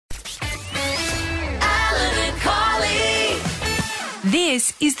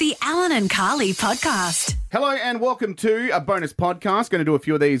This is the Alan and Carly podcast. Hello and welcome to a bonus podcast. Going to do a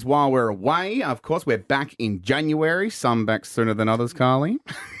few of these while we're away. Of course, we're back in January. Some back sooner than others, Carly.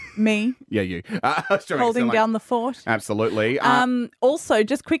 Me. Yeah, you. Holding down the fort. Absolutely. Also,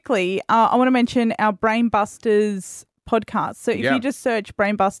 just quickly, I want to mention our Brainbusters podcast. So if you just search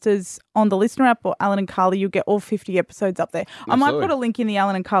Brainbusters on the Listener app or Alan and Carly, you'll get all 50 episodes up there. I might put a link in the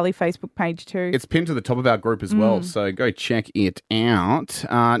Alan and Carly Facebook page too. It's pinned to the top of our group as well, so go check it out.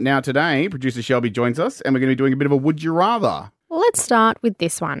 Now today, producer Shelby joins us and we're going to be doing a bit of a Would You Rather. Let's start with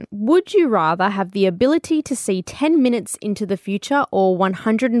this one. Would you rather have the ability to see 10 minutes into the future or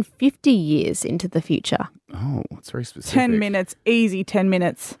 150 years into the future? Oh, it's very specific. 10 minutes. Easy 10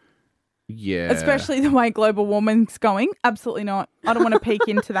 minutes. Yeah. Especially the way global warming's going. Absolutely not. I don't want to peek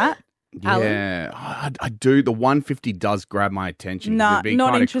into that. Yeah, I do. The 150 does grab my attention. Nah,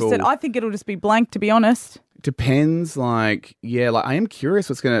 not interested. Cool. I think it'll just be blank, to be honest. Depends, I am curious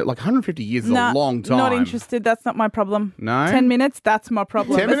what's going to, 150 years is a long time. Not interested. That's not my problem. No? 10 minutes, that's my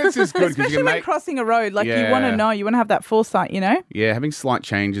problem. 10 minutes is good. Especially when crossing a road. You want to know, you want to have that foresight, you know? Yeah, having slight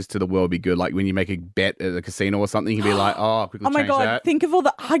changes to the world would be good. Like when you make a bet at a casino or something, you can be like, quickly change that. Oh my God, think of all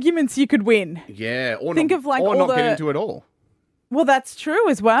the arguments you could win. Yeah, or think not, of like or all not get into it all. Well, that's true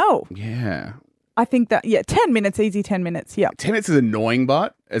as well. Yeah. I think that, 10 minutes, easy 10 minutes, yeah. 10 minutes is annoying,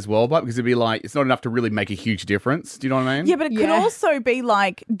 because it'd be like, it's not enough to really make a huge difference. Do you know what I mean? Yeah, but it could also be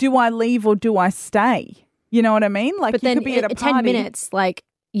like, do I leave or do I stay? You know what I mean? Like, but you then could be at a party. 10 minutes,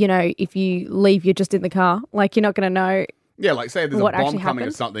 if you leave, you're just in the car. You're not going to know. Yeah, say if there's a bomb coming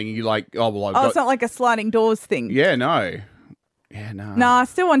or something, and you're like, it's not like a sliding doors thing. Yeah, no. Yeah, no. No, I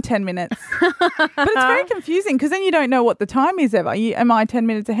still want 10 minutes. But it's very confusing because then you don't know what the time is ever. Am I 10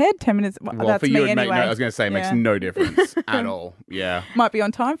 minutes ahead? 10 minutes? Well, that's for you, me anyway. I was going to say, it makes no difference at all. Yeah. Might be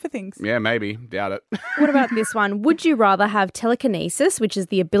on time for things. Yeah, maybe. Doubt it. What about this one? Would you rather have telekinesis, which is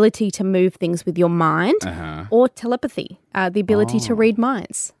the ability to move things with your mind, or telepathy, the ability to read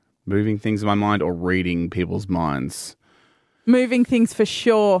minds? Moving things in my mind or reading people's minds? Moving things for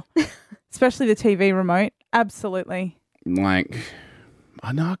sure, especially the TV remote. Absolutely.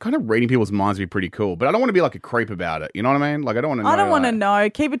 I know, kind of reading people's minds would be pretty cool, but I don't want to be like a creep about it. You know what I mean? I don't want to know. I don't want to know.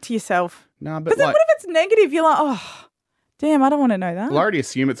 Keep it to yourself. No, but then what if it's negative? You're like, oh, damn, I don't want to know that. Well, I already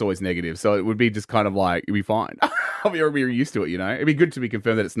assume it's always negative, so it would be just kind of like, it'd be fine. I'll be used to it, you know? It'd be good to be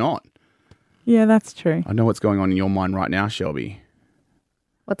confirmed that it's not. Yeah, that's true. I know what's going on in your mind right now, Shelby.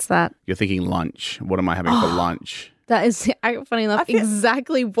 What's that? You're thinking lunch. What am I having for lunch? That is, funny enough,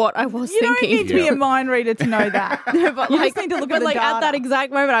 exactly what I was thinking. You don't need to be a mind reader to know that. No, but you just need to look at the data. At that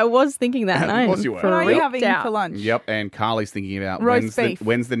exact moment, I was thinking that. Of course you were. What are you having for lunch? Yep, and Carly's thinking about roast beef.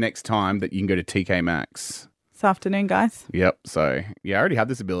 When's the next time that you can go to TK Maxx? This afternoon, guys. Yep, so, I already have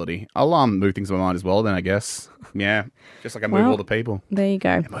this ability. I'll move things in my mind as well then, I guess. Yeah, just like I move all the people. There you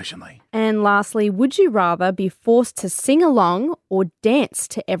go. Emotionally. And lastly, would you rather be forced to sing along or dance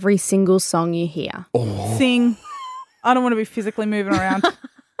to every single song you hear? Oh. Sing. I don't want to be physically moving around.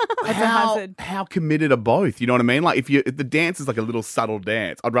 That's a hazard. How committed are both? You know what I mean? If the dance is like a little subtle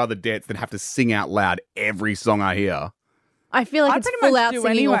dance, I'd rather dance than have to sing out loud every song I hear. I feel like it's full out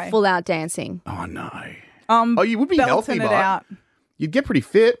singing or full out dancing. Oh, no. You would be healthy, but out. You'd get pretty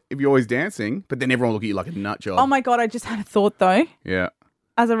fit if you're always dancing, but then everyone will look at you like a nut job. Oh, my God. I just had a thought, though. Yeah.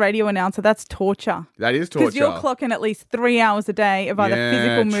 As a radio announcer, that's torture. That is torture. Because you're clocking at least 3 hours a day of either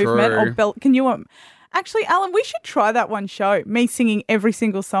physical movement or belt. Can you... Actually, Alan, we should try that one show, me singing every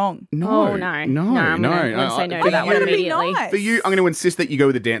single song. No. I'm going to say no to that one immediately. Nice. For you, I'm going to insist that you go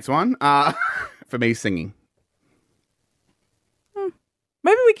with the dance one. For me, singing.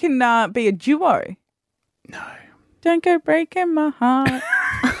 Maybe we can be a duo. No. Don't go breaking my heart.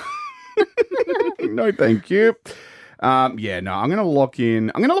 No, thank you. I'm going to lock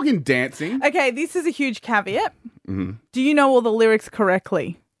in. I'm going to lock in dancing. Okay, this is a huge caveat. Mm-hmm. Do you know all the lyrics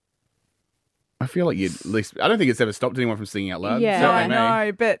correctly? I feel like you'd at least... I don't think it's ever stopped anyone from singing out loud. Yeah. No, I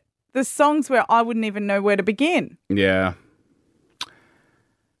know, but there's songs where I wouldn't even know where to begin. Yeah.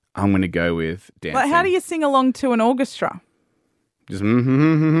 I'm going to go with dancing. Like, how do you sing along to an orchestra? Just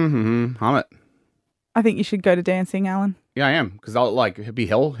hum it. I think you should go to dancing, Alan. Yeah, I am, because I'll be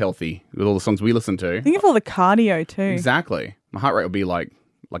healthy with all the songs we listen to. Think of all the cardio too. Exactly. My heart rate will be like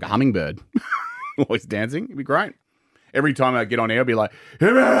a hummingbird. Always dancing. It'd be great. Every time I get on air, I'll be like, why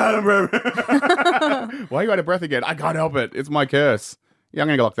are you out of breath again? I can't help it. It's my curse. Yeah, I'm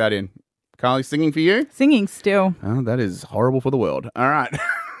going to lock that in. Carly, singing for you? Singing still. Oh, that is horrible for the world. All right.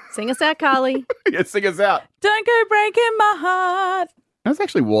 Sing us out, Carly. Yeah, sing us out. Don't go breaking my heart. That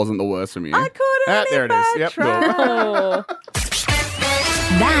actually wasn't the worst from you. I couldn't there it is. Yep, try. cool.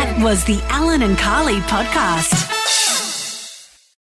 That was the Alan and Carly podcast.